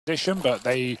position, but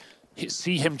they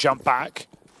see him jump back.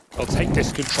 They'll take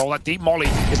this control. That deep molly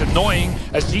is annoying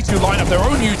as G2 line up their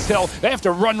own util. They have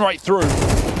to run right through.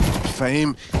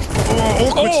 Fame. Oh,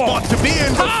 awkward spot to be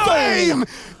in, but Fame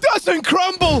doesn't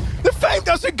crumble. The Fame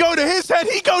doesn't go to his head,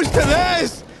 he goes to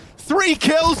theirs. 3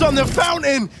 kills on the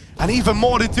fountain, and even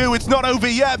more to do. It's not over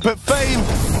yet, but Fame,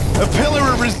 a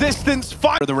pillar of resistance.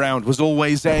 The round was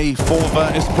always A for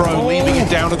Virtus.pro, leaving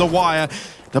it down to the wire.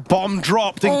 The bomb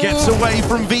dropped and gets away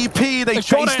from VP. They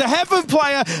chase the Heaven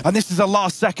player, and this is a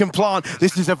last-second plant.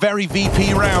 This is a very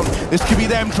VP round. This could be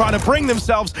them trying to bring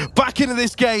themselves back into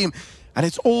this game. And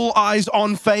it's all eyes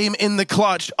on Fame in the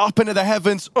clutch. Up into the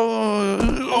heavens. Oh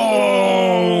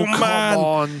man. Come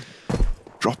on.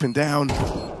 Dropping down.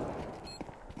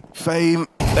 Fame,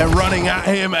 they're running at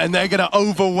him, and they're going to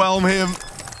overwhelm him.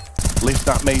 Lift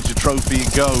that major trophy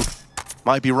and go.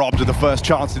 Might be robbed of the first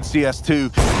chance in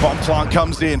CS2. Bomb plant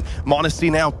comes in.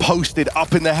 m0NESY now posted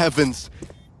up in the heavens.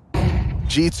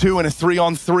 G2 in a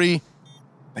 3-on-3.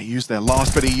 They used their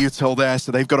last bit of util there,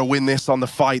 so they've got to win this on the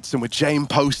fights. And with James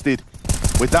posted,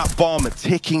 with that bomb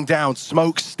ticking down,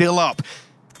 smoke still up,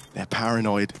 they're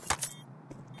paranoid.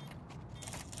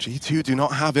 G2 do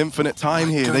not have infinite time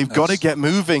here. They've got to get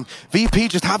moving. VP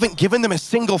just haven't given them a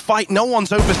single fight. No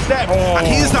one's overstepped. And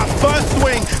here's that first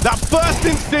swing, that first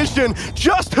incision.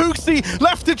 Just Hooksy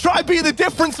left to try be the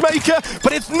difference maker,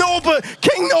 but it's Norbert,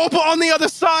 King Norbert on the other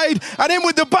side. And in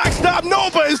with the backstab,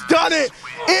 Norbert has done it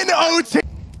in OT.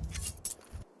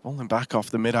 Falling back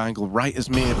off the mid-angle right as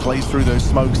Mir plays through those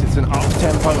smokes. It's an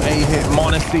up-tempo A-hit.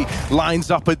 m0NESY lines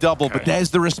up a double, but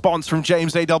there's the response from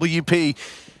James AWP.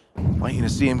 Waiting to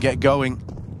see him get going.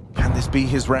 Can this be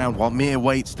his round while Mir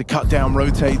waits to cut down,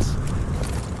 rotates?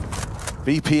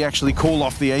 VP actually call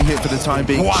off the A-hit for the time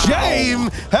being. Wow.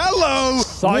 James, hello!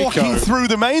 Psycho. Walking through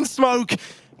the main smoke.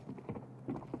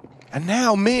 And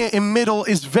now Mir in middle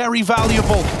is very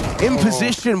valuable. In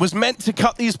position, was meant to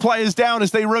cut these players down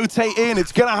as they rotate in.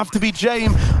 It's gonna have to be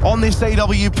James on this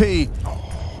AWP.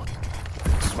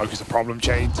 Smoke is a problem.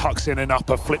 James tucks in an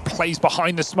upper, flip plays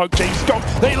behind the smoke. James go.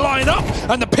 They line up,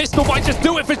 and the pistol might just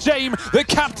do it for James. The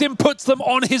captain puts them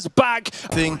on his back.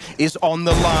 Thing is on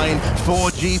the line for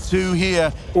G2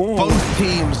 here. Ooh. Both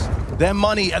teams, their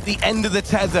money at the end of the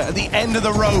tether, at the end of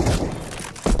the rope.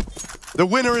 The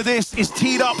winner of this is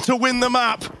teed up to win the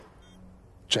map.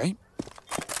 James?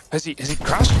 Has he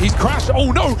crashed? He's crashed.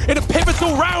 Oh no, in a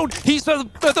pivotal round. He's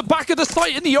at the back of the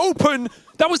site in the open.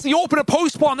 That was the opener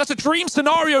post-spawn. That's a dream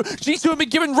scenario. G2 have been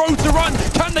given road to run.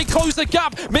 Can they close the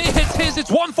gap? Mir hits his.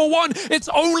 It's 1-for-1. It's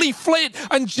only Flit.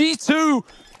 And G2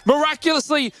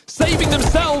 miraculously saving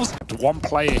themselves. One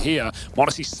player here.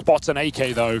 m0NESY spots an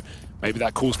AK though. Maybe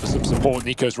that calls for some support.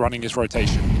 Nico's running his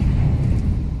rotation.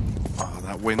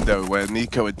 That window where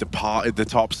Nico had departed the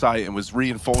top site and was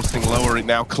reinforcing lower, it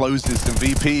now closes, and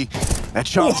VP, their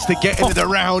chance to get into the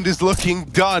round is looking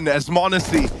done as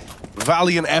m0NESY,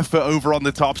 valiant effort over on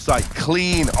the top site,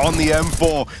 clean on the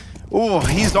M4. Oh,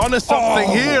 he's onto something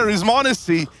here, is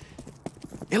m0NESY.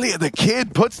 Ilya the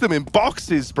Kid puts them in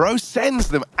boxes, bro, sends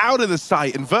them out of the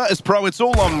site, and Virtus.pro, it's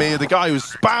all on Mir, the guy who's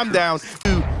spammed down.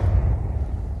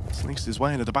 Sneaks his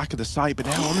way into the back of the site, but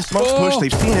now on the smoke push,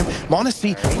 they've seen him.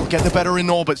 m0NESY will get the better in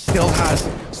all, but still has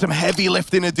some heavy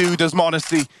lifting to do, does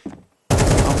m0NESY.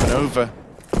 Up and over.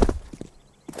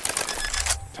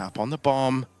 Tap on the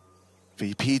bomb.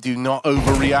 VP do not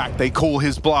overreact. They call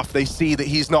his bluff. They see that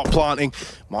he's not planting.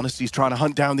 m0NESY's trying to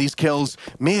hunt down these kills.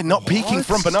 Mir not peeking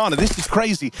from Banana. This is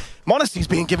crazy. m0NESY's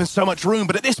being given so much room,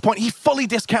 but at this point, he fully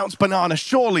discounts Banana,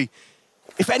 surely.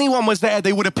 If anyone was there,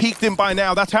 they would have peeked him by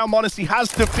now. That's how m0NESY has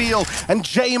to feel. And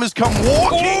James has come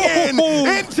walking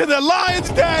into the Lion's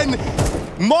Den.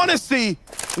 m0NESY,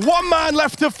 one man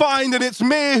left to find, and it's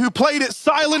Mir who played it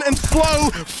silent and slow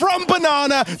from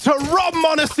Banana to rob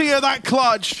m0NESY of that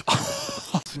clutch.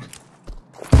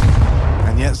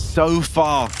 And yet so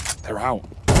far, they're out.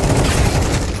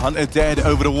 Hunter dead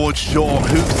over towards short.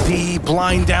 Hooksy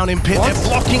blind down in pit. They're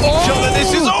blocking each other.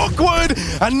 This is awkward.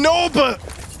 And Norbert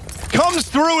comes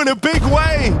through in a big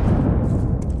way.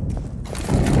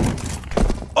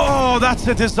 Oh, that's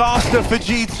a disaster for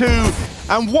G2.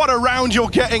 And what a round you're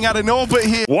getting out of Norbert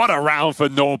here. What a round for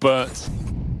Norbert.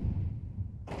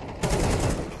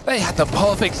 They had the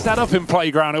perfect setup in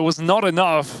Playground. It was not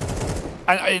enough.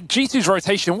 And G2's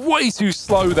rotation way too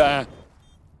slow there.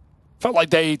 Felt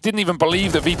like they didn't even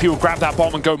believe that VP would grab that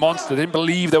bomb and go monster. They didn't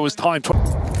believe there was time.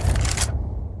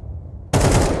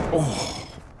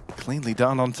 Cleanly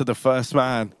done onto the first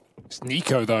man. It's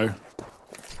Nico, though.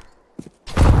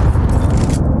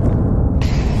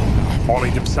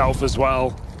 Mollied himself as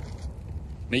well.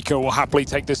 Nico will happily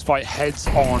take this fight heads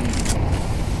on.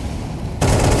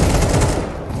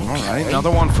 Right,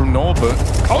 another one from Norbert.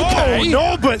 Okay. Oh,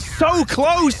 Norbert, so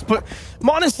close, but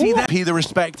Monacy, the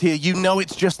respect here. You know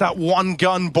it's just that one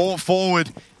gun brought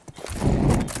forward.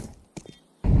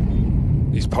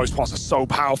 These post-pawns are so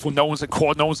powerful. No one's at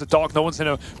quad, no one's at dark, no one's in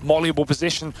a mollyable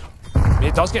position.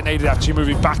 It does get naded actually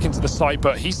moving back into the site,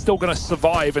 but he's still going to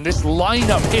survive. And this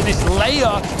lineup here, this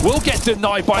layer, will get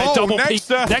denied by a double peek.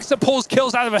 Nexa pulls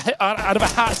kills out of a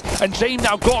hat, and James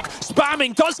now Glock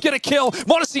spamming, does get a kill.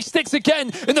 Monacy sticks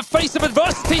again in the face of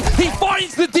adversity. He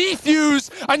finds the defuse,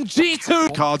 and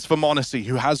G2. Cards for Monacy,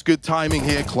 who has good timing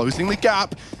here, closing the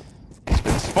gap. He's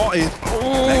been spotted.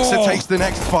 Nexa takes the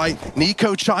next fight.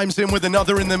 Nico chimes in with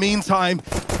another in the meantime.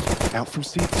 Out from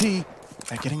CT.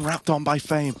 They're getting wrapped on by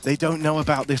Fame. They don't know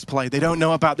about this play. They don't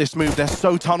know about this move. They're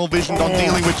so tunnel visioned on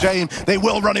dealing with Jane. They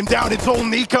will run him down. It's all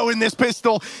Nico in this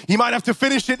pistol. He might have to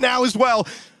finish it now as well.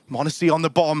 Monacy on the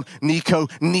bomb. Nico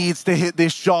needs to hit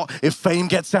this shot. If Fame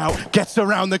gets out, gets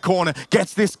around the corner,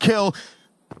 gets this kill,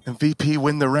 and VP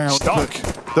win the round. Stuck.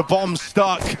 The bomb's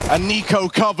stuck, and Nico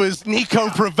covers. Nico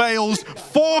prevails.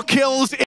 4 kills.